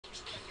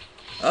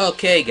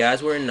Okay,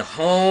 guys, we're in the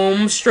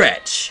home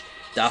stretch.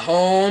 The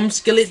home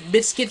skillet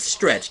biscuit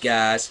stretch,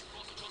 guys,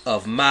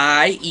 of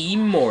My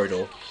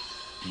Immortal.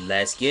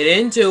 Let's get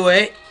into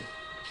it.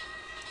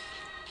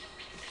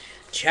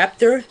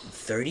 Chapter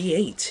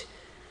 38.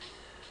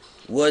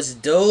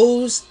 Was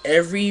those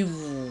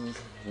everyone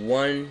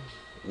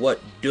what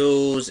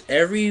does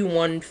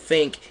everyone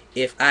think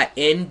if I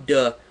end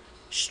the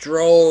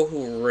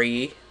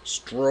story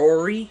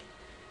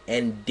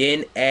and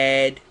then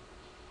I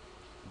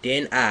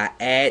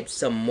add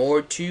some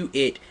more to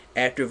it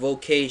after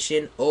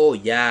vocation? Oh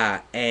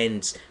yeah,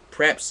 and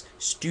perhaps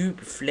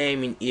stoop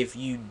flaming. If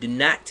you do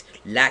not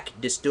like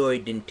the story,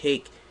 then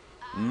take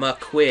my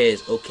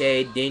quiz,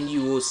 okay? Then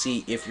you will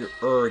see if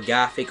you're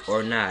gothic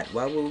or not.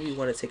 Why would we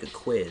want to take a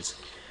quiz?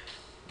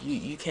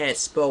 You can't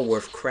spell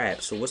worth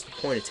crap, so what's the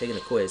point of taking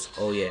a quiz?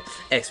 Oh yeah,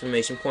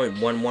 exclamation point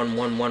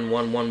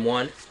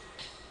 11111111.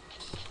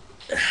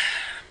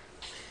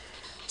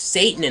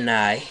 Satan and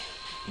I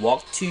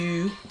walked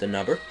to the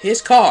number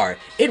his car.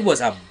 It was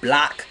a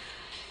black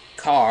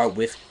car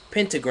with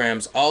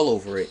pentagrams all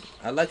over it.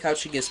 I like how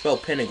she can spell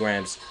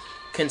pentagrams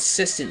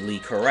consistently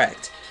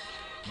correct.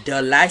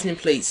 The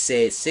license plate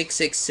said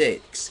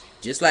 666,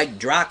 just like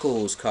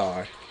Draco's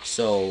car.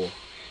 So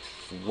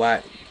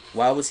why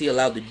was he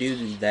allowed to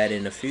do that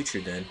in the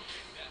future then?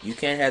 You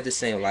can't have the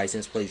same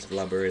license plate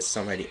number as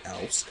somebody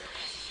else.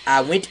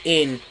 I went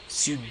in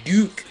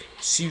seductively.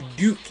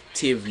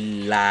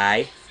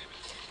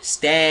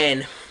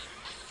 Stan.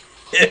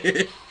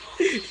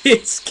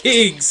 It's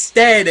King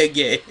Stan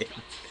again.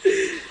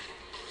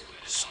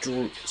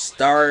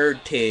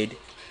 Started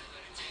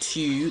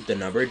to the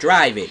number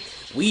drive it.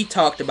 We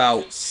talked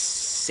about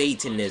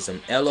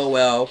Satanism.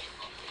 LOLs.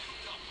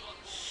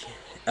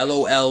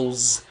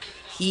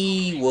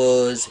 He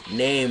was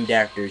named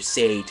after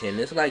Satan.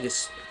 This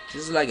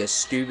is like a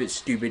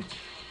stupid.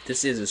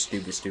 This is a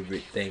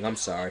stupid thing. I'm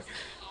sorry.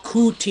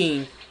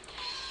 Cooting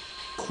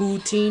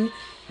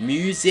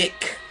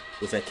music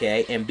with a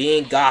K and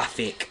being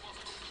gothic.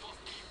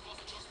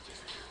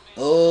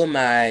 Oh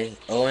my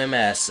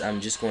OMS.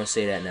 I'm just gonna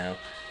say that now.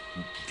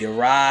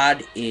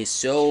 Gerard is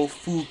so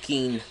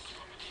fucking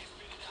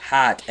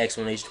hot!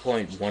 Exclamation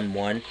point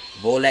 11.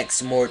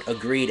 Volex Mort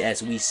agreed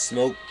as we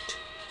smoked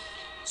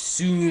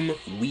some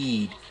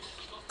weed.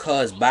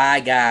 Cause by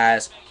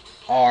guys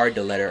are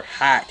the letter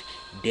hot.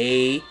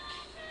 They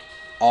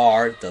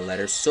are the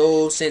letter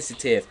so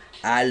sensitive.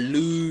 I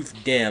love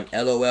them.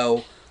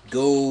 LOL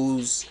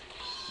goes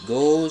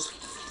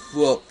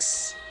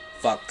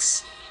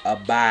fucks a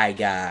bye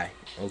guy.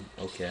 Oh,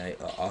 okay,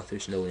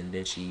 author's note, and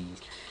then she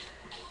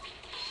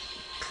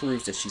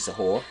proves that she's a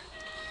whore.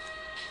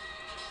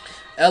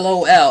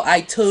 LOL,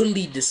 I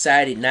totally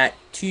decided not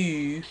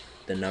to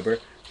the number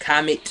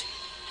commit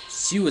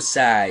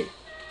suicide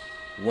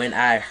when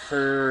I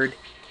heard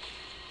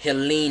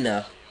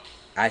Helena.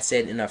 I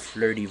said in a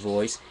flirty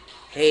voice,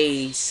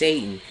 "Hey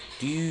Satan,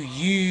 do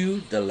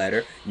you the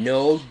letter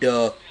know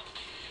the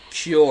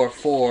cure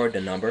for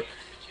the number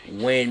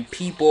when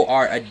people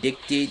are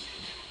addicted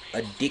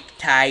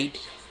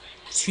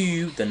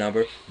to the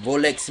number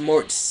Volex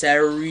Mort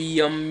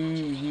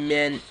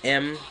Sarium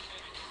M?"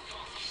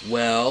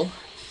 Well,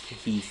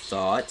 he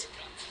thought,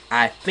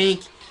 I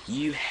think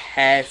you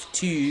have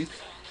to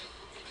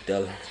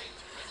the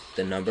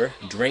number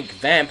drink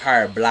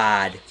vampire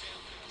blood.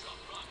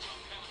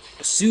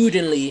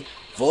 Suddenly,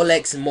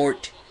 Volex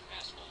Mort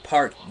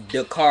parked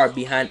the car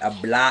behind a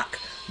black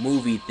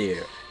movie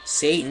theater.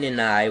 Satan and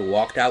I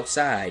walked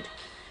outside.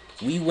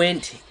 We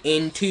went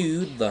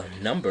into the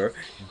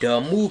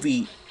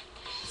movie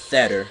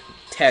theater,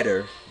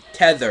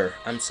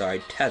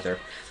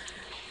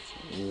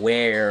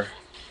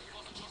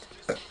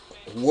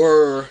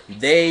 where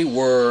they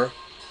were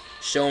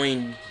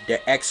showing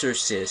The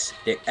Exorcist.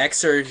 The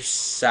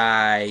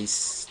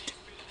Exorcist.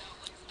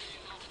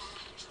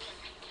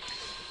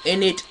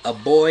 In it, a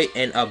boy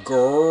and a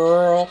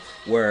girl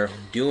were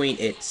doing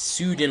it.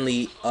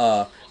 Suddenly,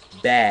 a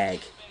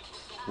bag.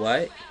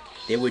 What?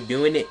 They were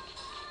doing it,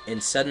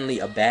 and suddenly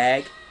a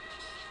bag?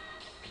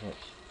 Oh,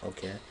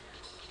 okay.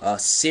 A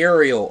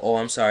cereal. Oh,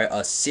 I'm sorry.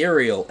 A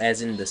cereal,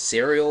 as in the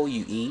cereal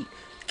you eat.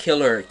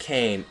 Killer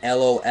came.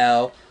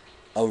 LOL.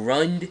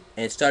 Around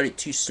and started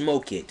to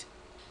smoke it.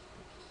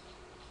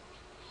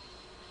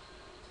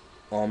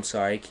 Oh, I'm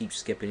sorry. I keep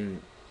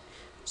skipping.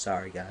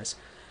 Sorry, guys.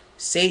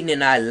 Satan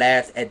and I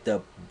laughed at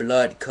the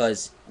blood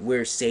cause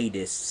we're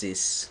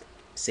sadists.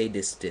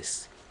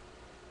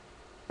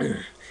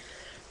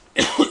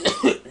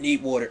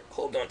 Need water.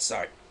 Hold on,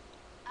 sorry.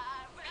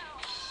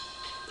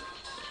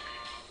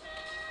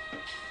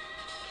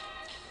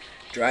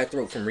 Dry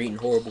throat from reading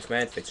horrible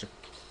fan fiction.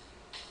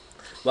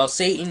 While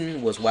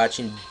Satan was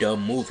watching the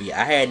movie,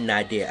 I had an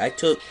idea. I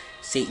took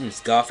Satan's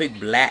Gothic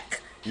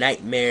Black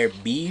Nightmare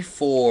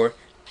before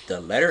the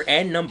letter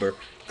and number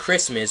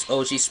Christmas.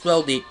 Oh, she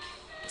spelled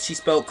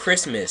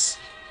Christmas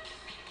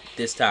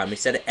this time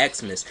instead of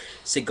Xmas.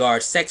 Cigar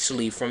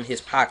sexually from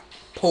his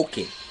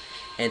pocket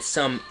and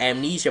some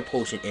amnesia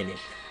potion in it.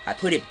 I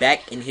put it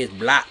back in his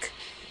block.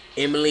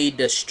 Emily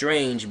the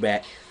Strange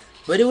back.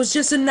 But it was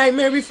just a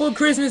Nightmare Before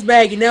Christmas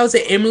bag, and that was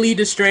an Emily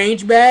the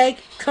Strange bag?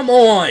 Come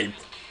on!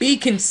 Be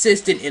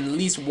consistent in at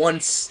least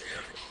once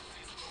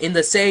in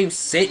the same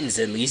sentence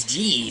at least.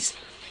 Jeez.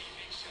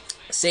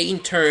 Satan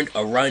turned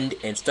around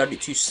and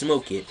started to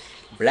smoke it.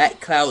 Black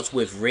clouds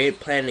with red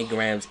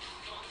planograms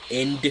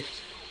and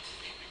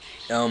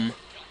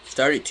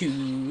started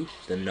to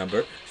the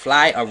number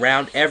fly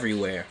around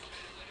everywhere.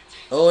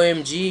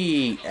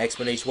 OMG!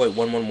 Explanation point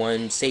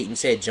 111. Satan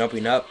said,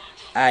 jumping up.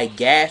 I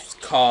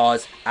gasped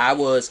cause I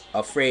was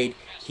afraid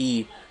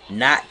he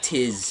not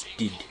tis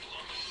did.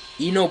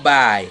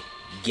 Enobai,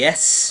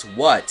 guess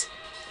what?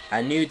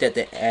 I knew that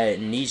the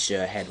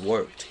amnesia had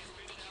worked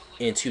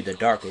into the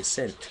darkest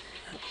scent.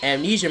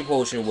 Amnesia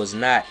potion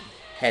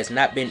has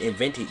not been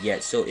invented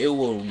yet, so it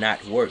will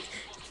not work.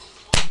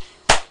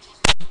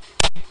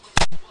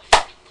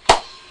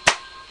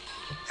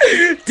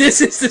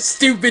 This is the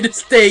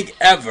stupidest thing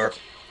ever.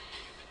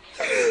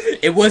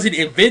 It wasn't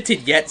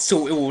invented yet,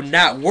 so it will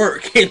not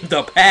work in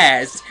the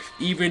past,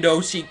 even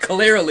though she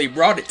clearly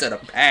brought it to the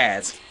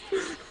past.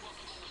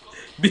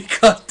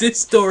 Because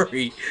this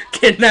story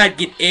cannot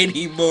get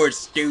any more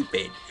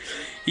stupid.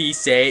 He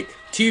said,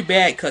 too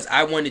bad, cause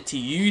I wanted to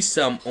use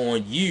some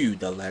on you,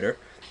 the letter,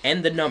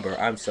 and the number,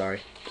 I'm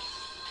sorry.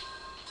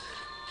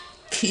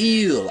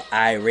 Cool,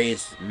 I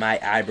raised my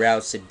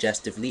eyebrows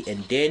suggestively,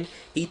 and then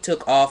he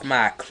took off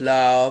my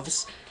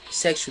clothes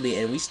sexually,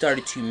 and we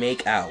started to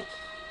make out.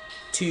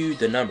 To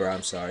the number,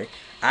 I'm sorry.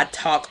 I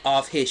took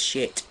off his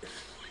shit.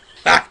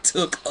 I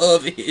took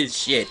off his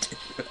shit.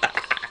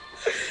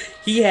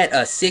 He had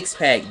a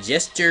six-pack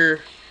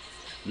gesture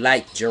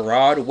like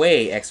Gerard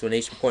Way,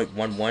 explanation point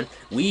 11.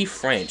 We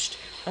Frenched.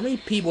 How many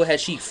people has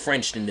she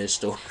Frenched in this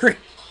story?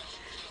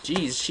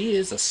 Jeez, she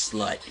is a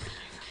slut.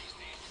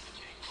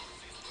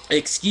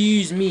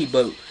 Excuse me,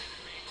 but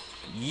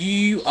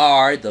you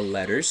are the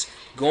letters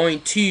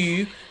going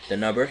to the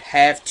number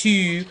have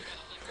to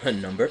a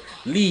number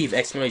leave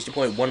explanation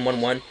point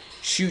 111.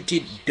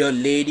 Shooted the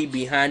lady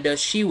behind us.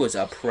 She was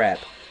a prep.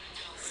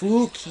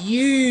 Fuck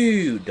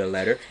you, the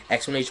letter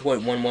explanation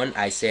point 11.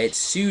 I said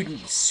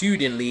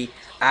suddenly.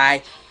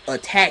 I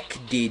attacked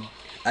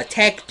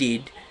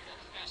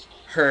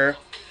her,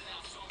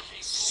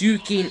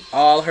 sucking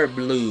all her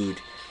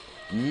blood.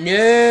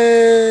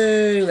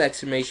 No!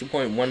 Exclamation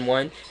point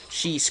 11.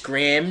 She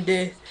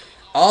screamed.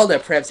 All the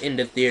preps in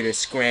the theater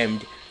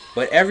screamed,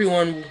 but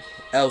everyone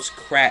else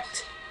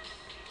cracked.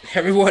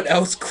 Everyone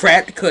else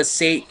cracked because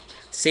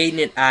Satan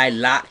and I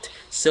locked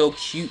so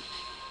cute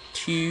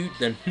to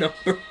the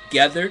number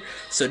together.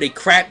 So they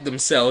cracked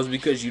themselves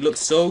because you look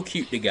so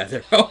cute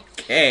together.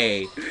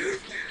 Okay.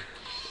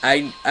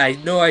 I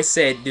know I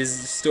said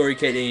this story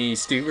can't get any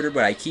stupider,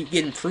 but I keep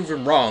getting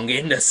proven wrong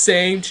in the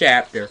same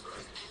chapter.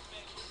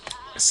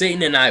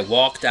 Satan and I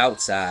walked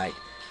outside.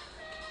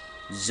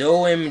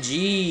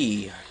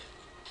 ZOMG.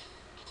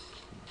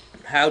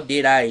 How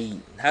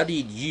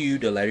did you,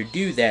 the letter,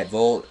 do that,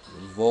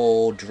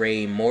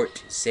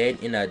 Voldemort said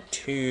in a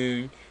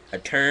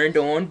turned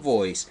on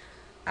voice.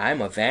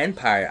 I'm a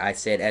vampire, I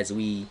said as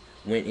we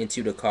went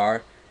into the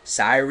car.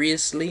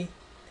 Seriously?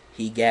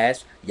 He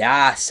gasped.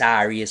 Yeah,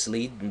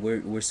 seriously.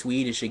 We're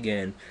Swedish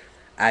again.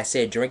 I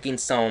said, drinking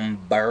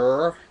some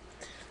burr.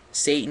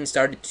 Satan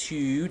started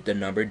to the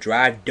number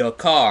drive the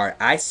car.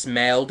 I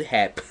smelled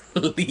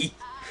happily.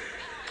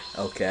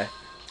 Okay.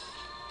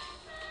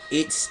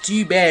 It's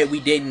too bad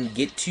we didn't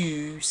get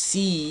to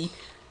see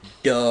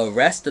the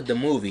rest of the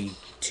movie.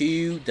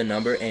 To the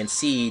number and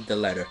see the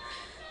letter.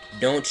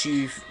 Don't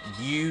you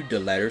the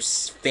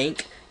letters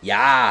think?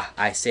 Yeah,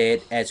 I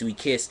said as we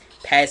kissed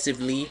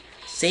passively.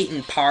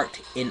 Satan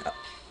parked in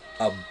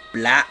a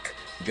black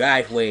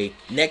driveway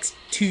next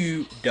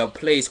to the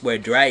place where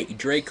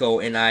Draco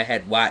and I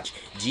had watched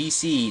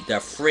GC the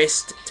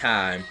first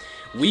time.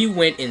 We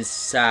went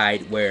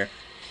inside where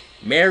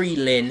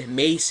Marilyn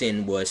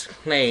Mason was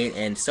playing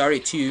and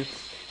started to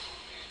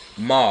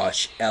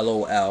mosh,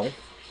 LOL.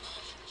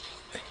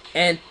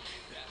 And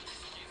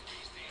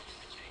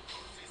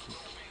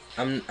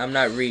I'm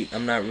not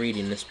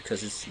reading this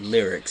because it's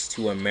lyrics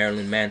to a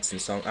Marilyn Manson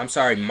song. I'm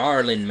sorry,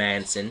 Marlon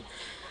Manson.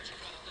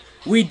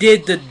 We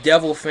did the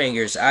devil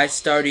fingers. I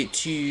started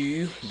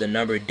to the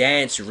number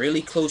dance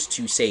really close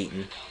to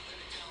Satan.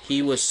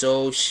 He was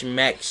so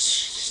schmeck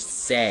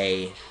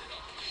say.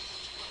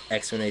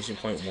 Explanation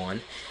point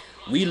 1.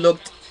 He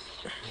looked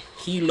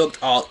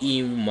all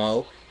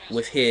emo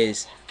with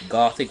his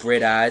gothic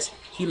red eyes.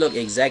 He looked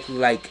exactly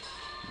like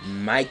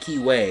Milky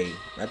Way.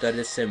 I thought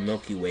it said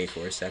Milky Way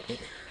for a second.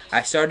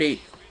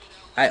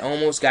 I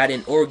almost got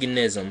an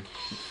organism.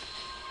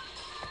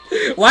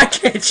 Why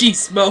can't she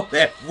spell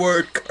that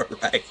word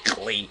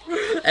correctly?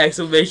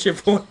 Exclamation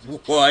point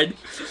 1.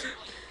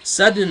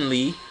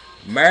 Suddenly,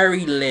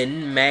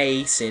 Marilyn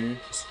Mason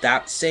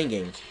stopped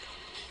singing.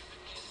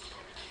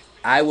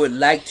 I would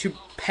like to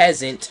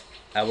peasant.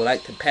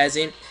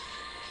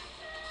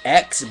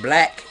 X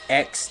black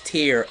X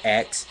tier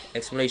X.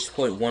 Exclamation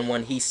point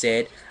 11. He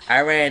said.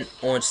 I ran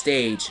on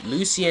stage.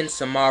 Lucien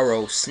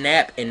Samaro,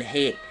 Snap, and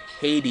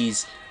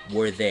Hades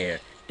were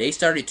there. They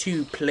started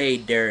to play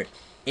their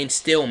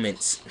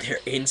instruments. Their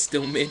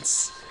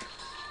instruments.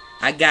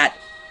 I got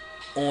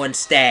on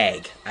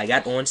stag. I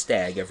got on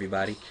stag,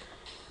 everybody.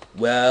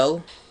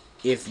 Well,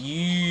 if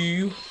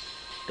you,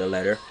 the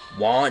letter,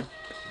 wanted,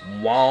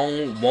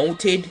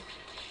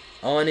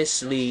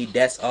 honestly,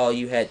 that's all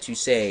you had to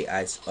say.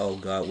 Oh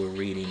God, we're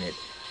reading it.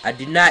 I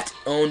did not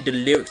own the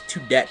lyrics to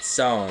that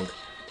song.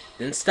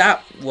 Then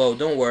stop. Well,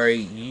 don't worry.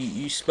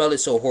 You spell it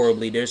so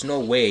horribly. There's no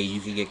way you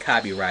can get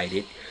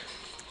copyrighted.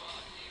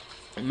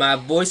 My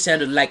voice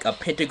sounded like a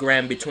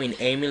pentagram between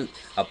Emily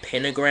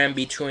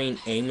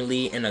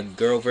and a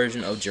girl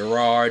version of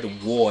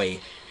Gerard Way.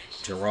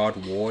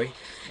 Gerard Way.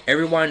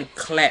 Everyone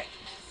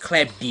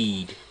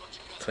clapdeed.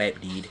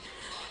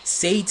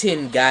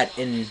 Satan got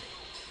an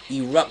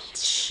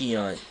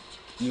eruption.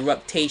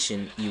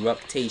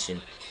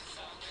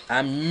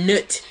 I'm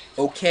not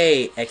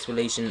okay!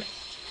 Explanation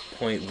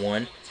point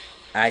one.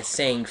 I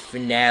sang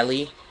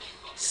finale.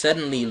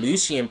 Suddenly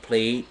Lucian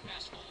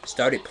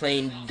started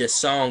playing the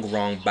song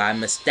wrong by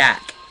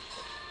mistake.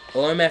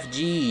 OMFG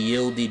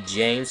yielded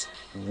James.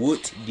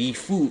 What the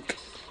fuck?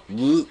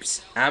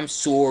 Whoops, I'm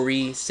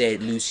sorry,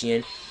 said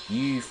Lucian.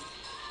 You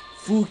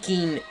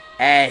fucking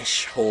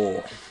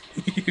asshole.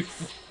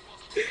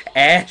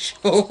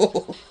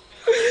 Asshole.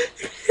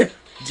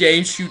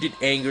 James shooted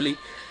angrily.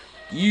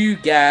 You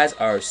guys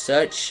are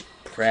such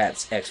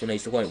praps!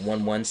 Explanation point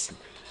 11.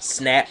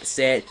 Snap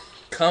said,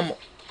 come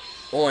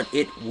on,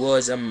 it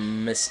was a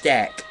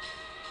mistake.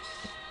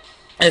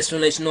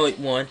 Explanation point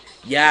 1.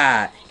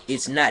 Yeah,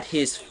 it's not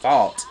his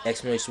fault.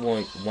 Explanation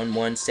point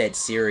 11 said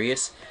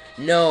serious.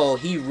 No,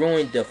 he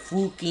ruined the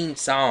fucking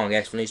song.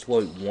 Explanation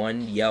point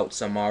 1 yelled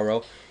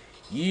Samaro.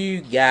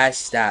 You guys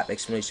stop.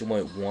 Explanation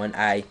point 1.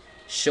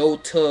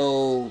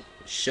 Shoto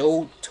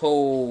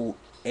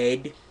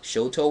Ed.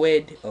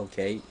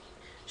 Okay.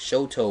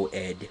 Shoto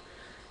Ed.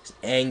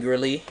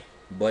 Angrily,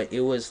 but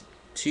it was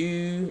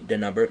to the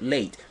number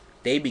late.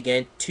 They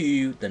began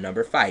to the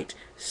number fight.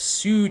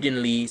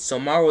 Suddenly,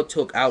 Samaro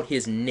took out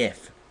his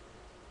knife.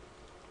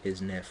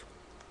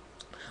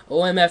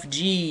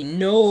 OMFG,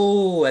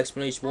 no!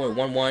 Explanation point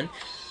 11.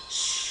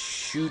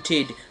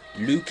 Shooted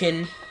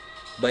Lucan,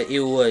 but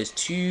it was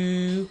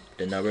to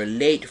the number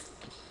late.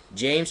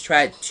 James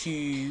tried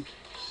to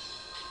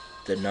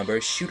the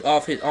number shoot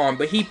off his arm,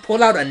 but he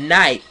pulled out a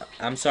knife.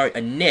 I'm sorry,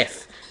 a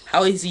knife.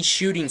 How is he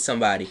shooting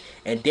somebody?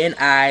 And then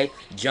I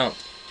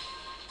jumped.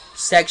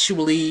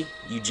 Sexually,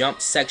 you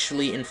jumped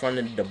sexually in front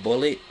of the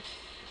bullet.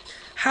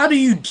 How do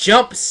you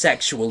jump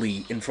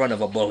sexually in front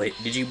of a bullet?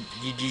 Did you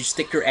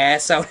stick your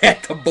ass out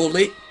at the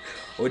bullet?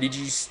 Or did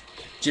you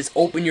just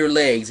open your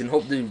legs and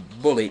hope the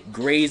bullet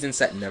grazed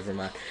inside? Never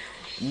mind.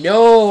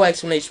 No!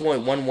 Explanation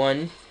point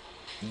 11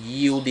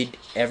 yielded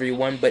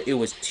everyone, but it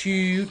was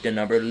to the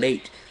number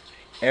late.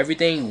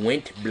 Everything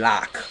went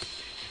black.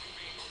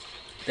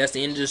 That's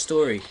the end of the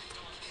story.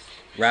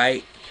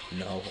 Right?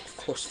 No, of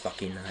course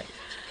fucking not.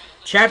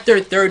 Chapter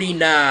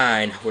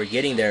 39. We're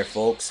getting there,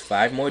 folks.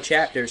 5 more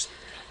chapters.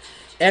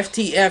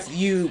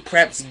 FTFU,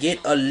 perhaps get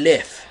a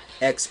lift.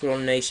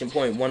 Explanation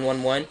point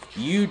 111.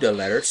 You, the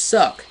letter,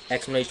 suck.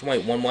 Explanation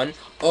point 11.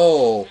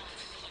 Oh,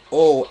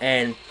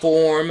 and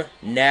form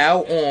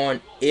now on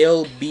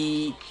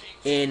LB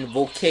in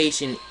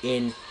vocation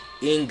in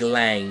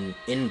England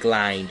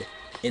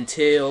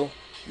until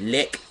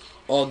like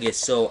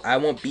August. So I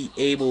won't be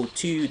able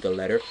to, the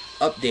letter,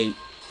 update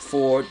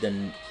for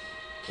the,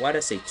 why did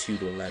I say to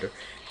the letter?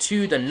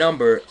 To the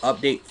number,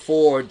 update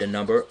for the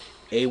number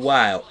a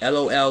while.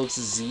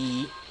 LOLs,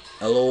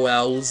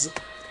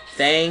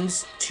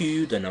 thanks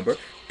to the number,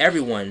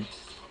 everyone,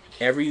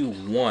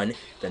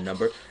 the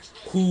number,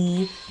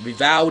 who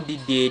reviled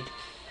did,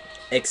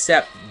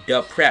 except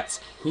the preps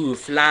who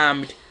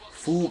flamed,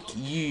 fuck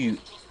you.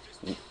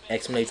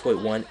 Explanation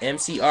point 1.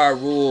 MCR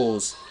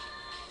rules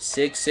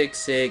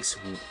 666.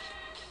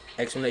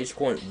 Explanation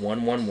point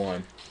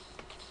 111.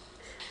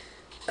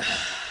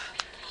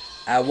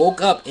 I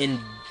woke up in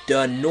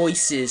the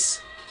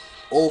noises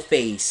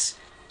face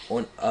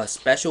on a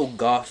special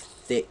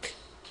gothic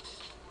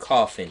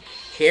coffin.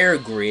 Hair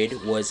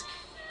grid was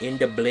in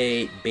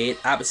the bed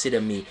opposite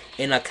of me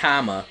in a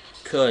coma,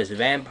 cause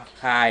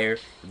vampire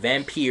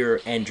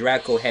and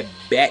Draco had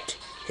backed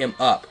him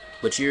up.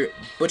 But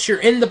you're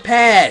in the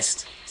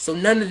past, so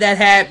none of that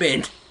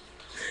happened.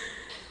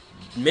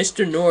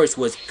 Mr. Norris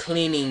was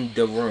cleaning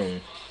the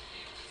room.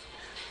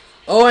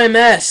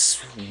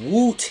 OMS,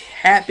 what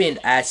happened?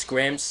 I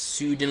screamed.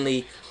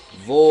 Suddenly,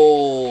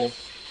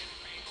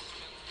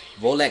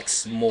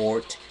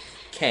 Volexmort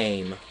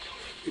came.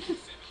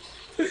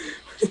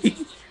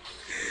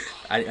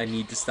 I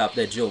need to stop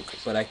that joke,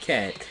 but I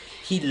can't.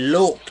 He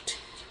looked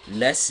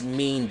less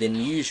mean than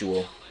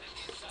usual.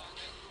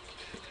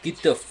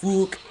 Get the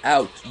fuck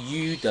out,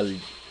 you, the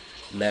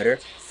letter.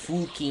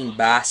 Fucking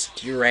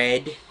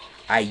bastard.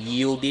 I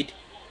yielded.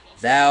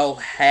 Thou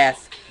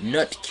hath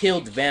not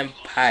killed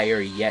vampire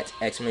yet.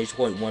 Explanation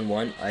point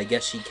 11. I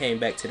guess she came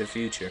back to the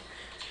future.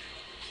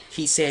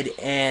 He said,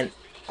 and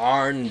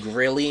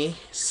angrily.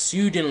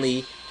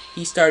 Suddenly,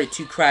 he started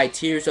to cry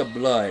tears of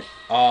blood.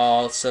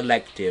 all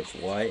selective.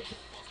 What?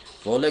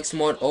 Volex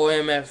mode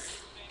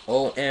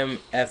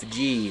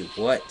OMFG.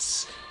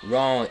 What's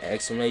wrong?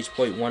 Exclamation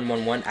point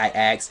 111. I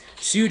asked.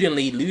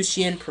 Suddenly,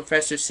 Lucian,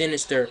 Professor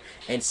Sinister,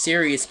 and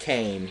Sirius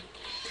came.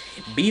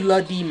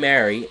 Bloody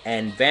Mary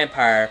and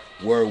Vampire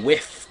were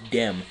with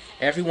them.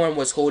 Everyone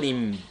was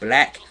holding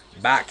black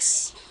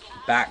box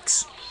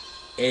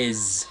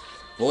is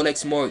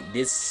Volex Morgue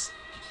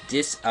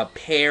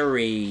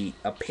disappeared.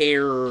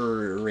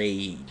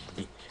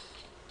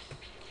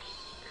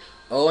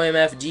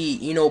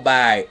 OMFG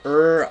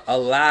Enobi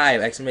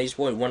alive! Exclamation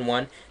point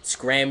 11.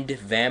 Screamed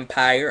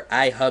Vampire.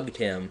 I hugged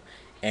him.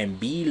 And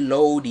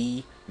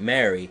Bloody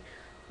Mary.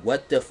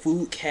 What the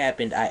fuck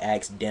happened? I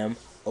asked them.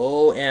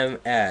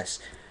 OMS.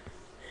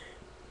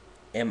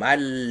 Am I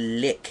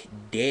lick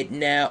dead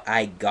now?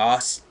 I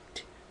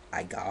gasped.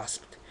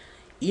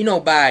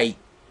 Enobi,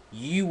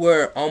 you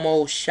were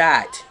almost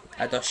shot.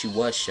 I thought she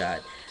was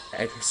shot.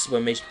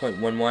 Exclamation point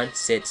 11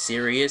 said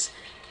Sirius.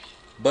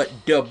 But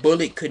the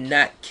bullet could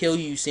not kill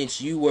you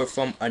since you were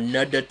from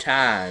another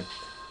time.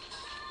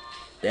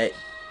 That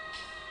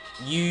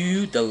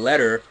you, the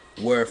letter,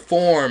 were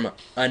from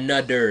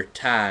another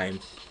time.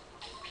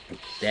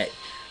 That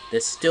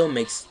still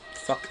makes...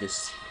 Fuck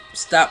this.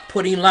 Stop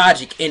putting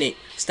logic in it.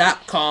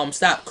 Stop calm.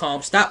 Stop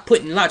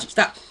putting logic.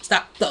 Stop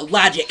the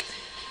logic.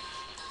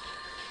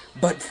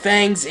 But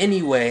fangs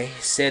anyway,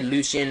 said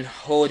Lucian,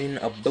 holding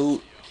a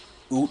boot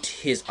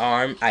his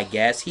arm. I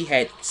guess he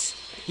had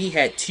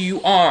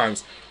 2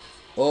 arms.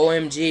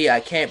 OMG,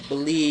 I can't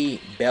believe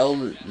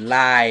Bell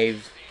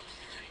live.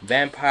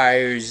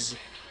 Vampire's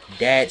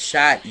dad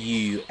shot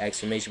you.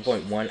 Exclamation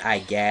point 1. I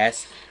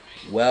guess.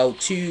 Well,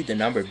 2, the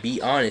number.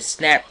 Be honest.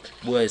 Snap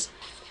was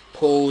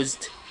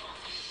possessed.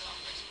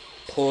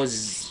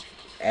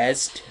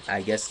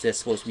 I guess that's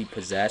supposed to be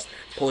possessed.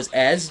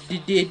 Possessed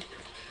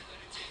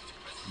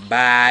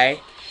by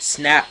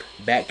Snap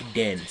back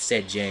then,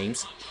 said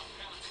James.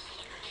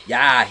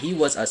 Yeah, he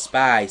was a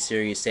spy,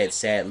 Sirius said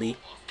sadly.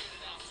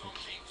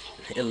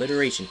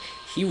 Alliteration.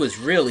 He was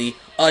really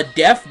a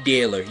death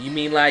dealer. You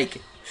mean like a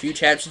few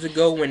chapters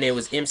ago when it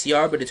was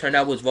MCR, but it turned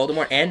out it was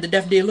Voldemort and the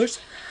death dealers?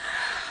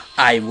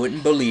 I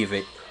wouldn't believe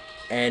it.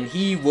 And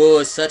he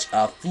was such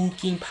a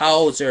fucking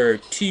poser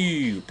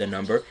too. The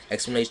number,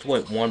 exclamation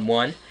point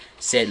 11,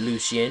 said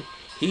Lucian.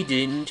 He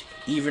didn't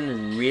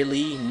even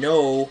really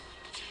know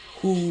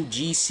who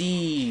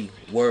GC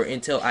were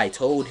until I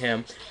told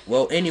him.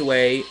 Well,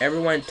 anyway,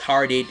 everyone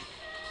tarted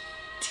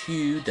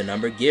to the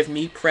number. Give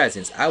me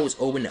presents. I was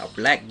opening a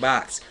black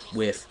box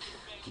with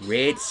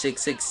red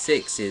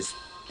 666s.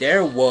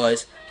 There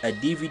was a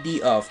DVD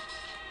of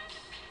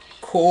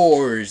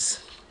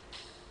Core's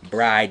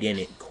Bride in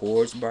it.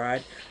 Core's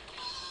Bride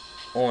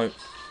on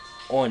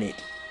it.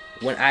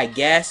 When I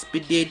gasped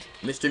it,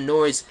 Mr.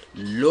 Norris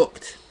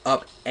looked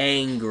up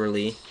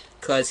angrily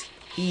cause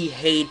he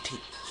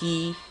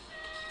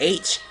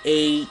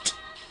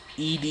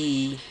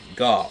H8ED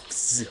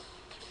goths.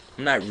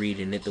 I'm not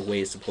reading it the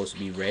way it's supposed to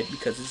be read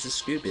because this is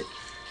stupid.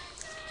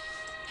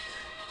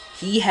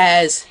 He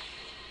has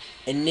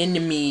an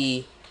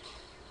enemy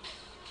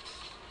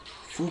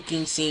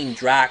fucking seen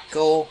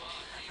Draco.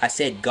 I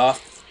said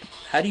goth.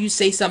 How do you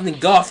say something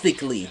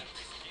gothically?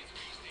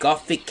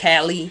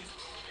 Gothically?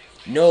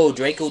 No,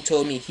 Draco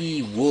told me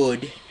he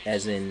would,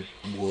 as in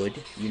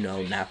would, you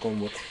know, knock on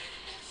wood.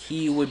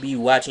 He would be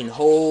watching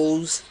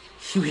holes.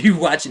 He would be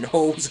watching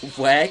Holes of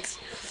Wax.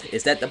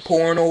 Is that the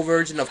porno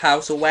version of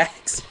House of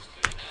Wax?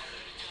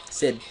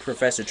 Said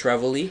Professor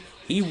Trevelyan.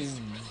 He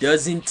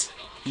doesn't.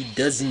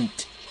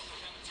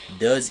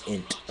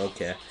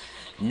 Okay.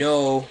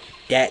 No,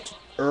 that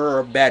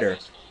better.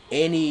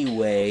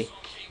 Anyway,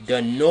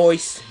 the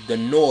Norse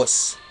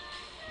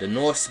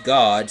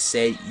god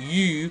said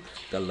you,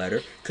 the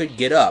letter, could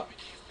get up.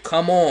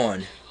 Come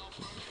on.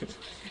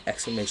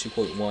 Exclamation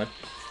point 1.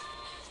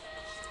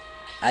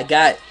 I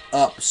got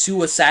up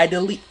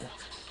suicidally.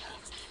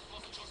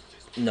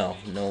 No,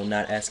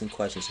 not asking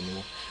questions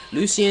anymore.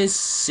 Lucian,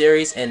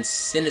 Sirius, and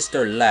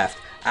Sinister left.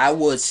 I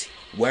was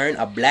wearing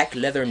a black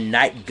leather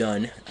night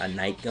gun. A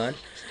night gun?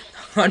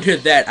 Under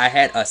that, I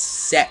had a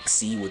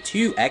sexy, with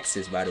 2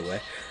 X's by the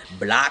way,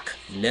 black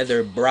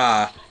leather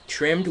bra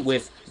trimmed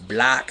with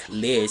black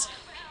lace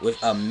with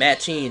a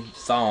matching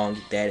thong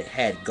that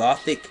had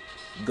gothic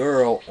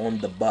girl on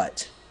the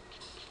butt.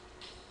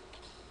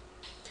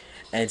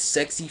 And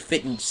sexy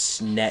fitting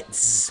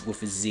nets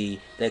with a Z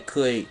that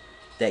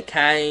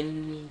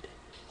kind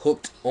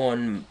hooked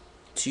on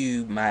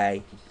to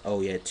my,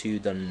 to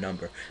the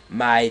number,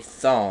 my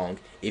thong.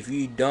 If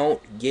you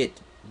don't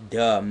get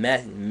the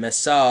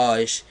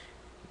massage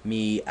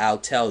me, I'll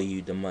tell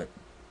you the month.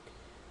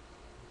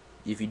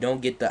 If you don't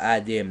get the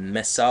idea,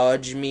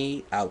 massage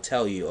me, I'll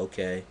tell you,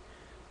 okay?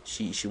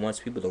 She wants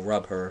people to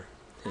rub her.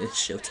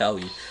 She'll tell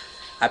you.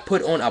 I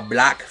put on a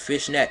black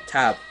fishnet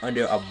top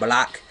under a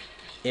black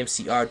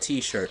MCR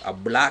t-shirt, a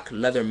black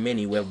leather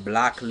mini with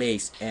black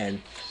lace,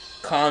 and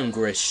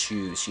Congress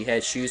shoes. She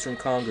had shoes from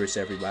Congress,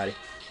 everybody.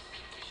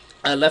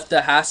 I left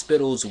the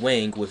hospital's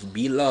wing with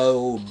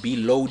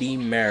Belody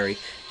Mary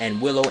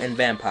and Willow and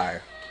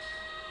Vampire.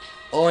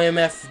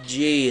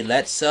 OMFG,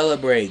 let's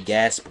celebrate,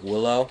 gasped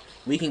Willow.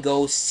 We can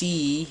go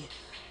see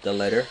the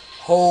letter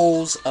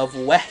Holes of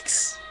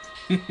Wax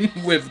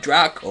with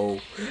Draco!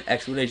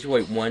 Explanation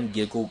point 1,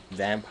 giggle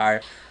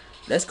Vampire.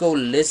 Let's go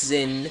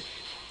listen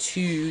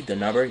to the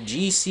number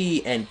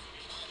GC and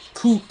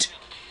Coot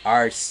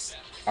ourselves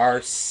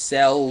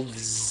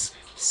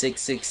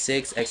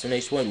 666!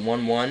 Explanation point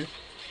 11.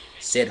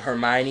 Said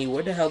Hermione.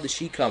 Where the hell did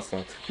she come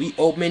from? We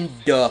opened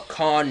the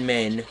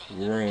conman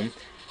room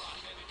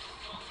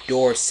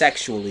door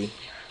sexually.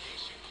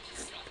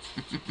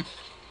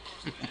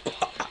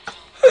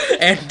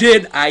 And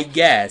then I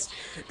guessed.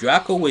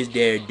 Draco was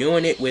there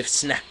doing it with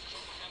Snap.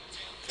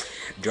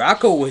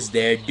 Draco was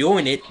there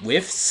doing it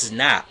with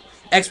Snap.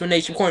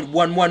 Explanation point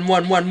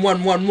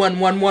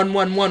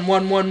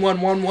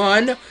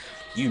 111111111111111.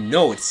 You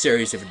know it's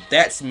serious if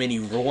that's many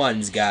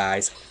runs,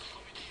 guys.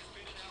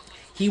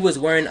 He was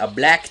wearing a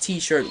black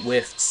t-shirt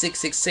with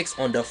 666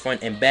 on the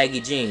front and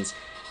baggy jeans.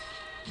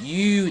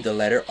 You, the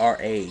letter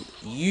R-A.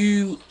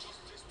 You,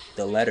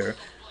 the letter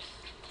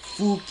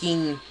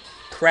fucking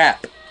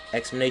crap!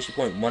 Explanation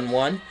point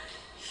 11.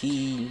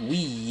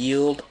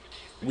 We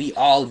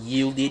all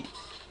yielded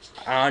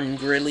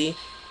angrily.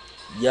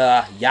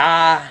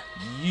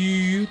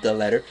 You, the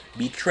letter,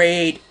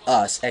 betrayed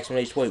us!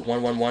 Explanation point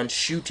 111.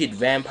 Shooted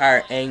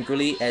Vampire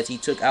angrily as he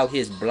took out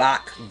his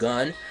black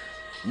gun.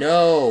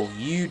 No,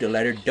 you, the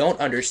letter, don't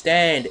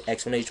understand!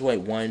 Explanation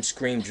point 1.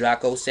 Screamed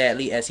Draco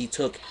sadly as he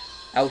took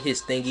out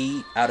his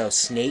thingy out of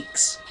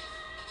snakes.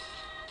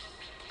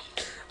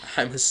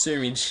 I'm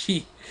assuming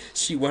she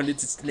wanted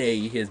to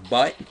snake his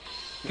butt.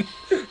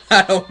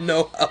 I don't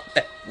know how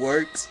that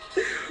works,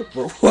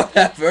 but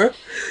whatever.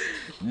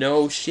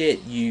 No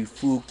shit, you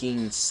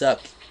fucking suck,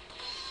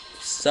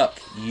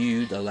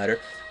 you, the letter,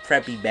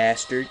 preppy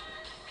bastard!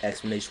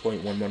 Explanation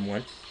point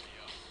 111.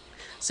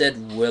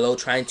 Said Willow,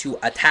 trying to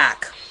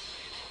attack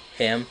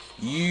him.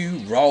 You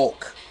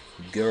rock,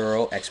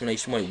 girl!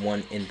 Explanation point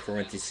 1 in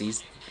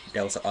parentheses.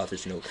 That was the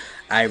author's note.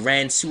 I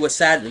ran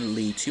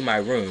suicidally to my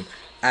room.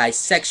 I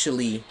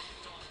sexually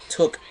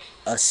took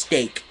a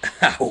steak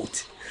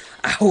out.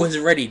 I was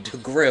ready to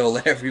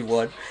grill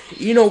everyone.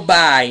 You know,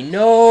 bye.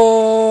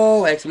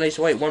 No!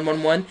 Explanation point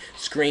 111.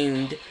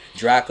 Screamed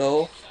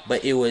Draco,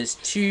 but it was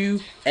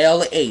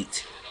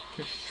 2L8.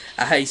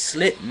 I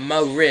slit my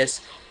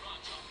wrist,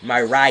 my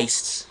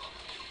wrists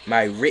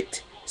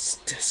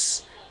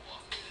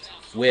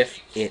with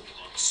it.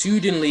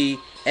 Suddenly,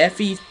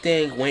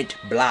 everything went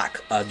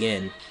black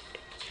again.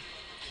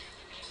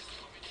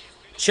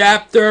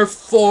 Chapter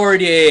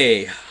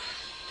 40.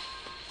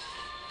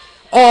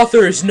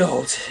 Author's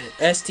note.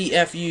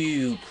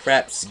 STFU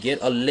preps get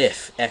a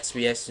lift.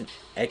 Exclamation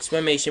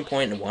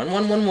point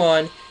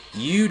 1111.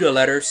 You, the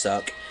letter,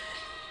 suck.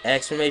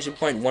 Exclamation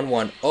point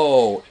 11.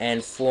 Oh,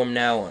 and form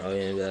now. Oh,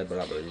 yeah, blah,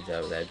 blah,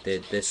 blah, blah.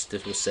 This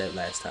was said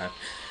last time.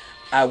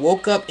 I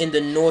woke up in the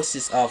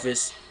nurse's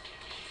office.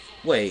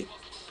 Wait.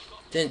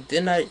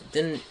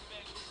 Didn't.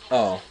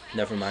 Oh,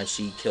 never mind.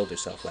 She killed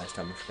herself last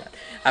time. I forgot.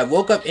 I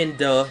woke up in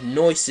the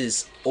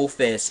nurse's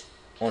office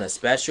on a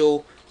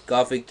special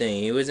gothic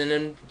thing. It was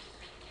in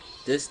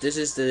this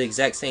is the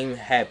exact same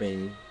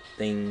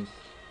thing.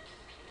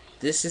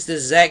 This is the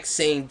exact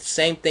same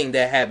thing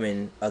that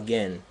happened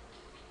again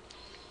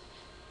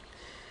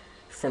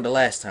from the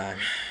last time.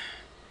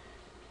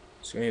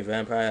 Scream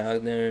Vampire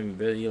hugged them,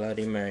 Billy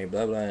Lottie Mary,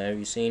 blah blah. Have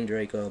you seen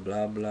Draco?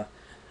 Blah blah.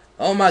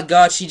 Oh my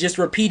god, she just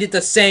repeated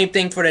the same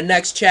thing for the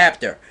next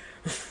chapter.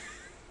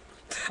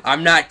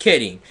 I'm not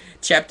kidding.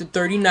 Chapter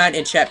 39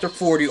 and chapter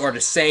 40 are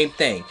the same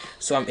thing.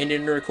 So I'm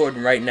ending the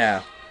recording right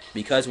now.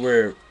 Because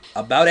we're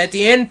about at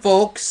the end,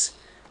 folks.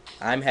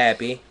 I'm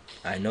happy.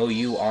 I know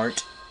you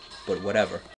aren't. But whatever.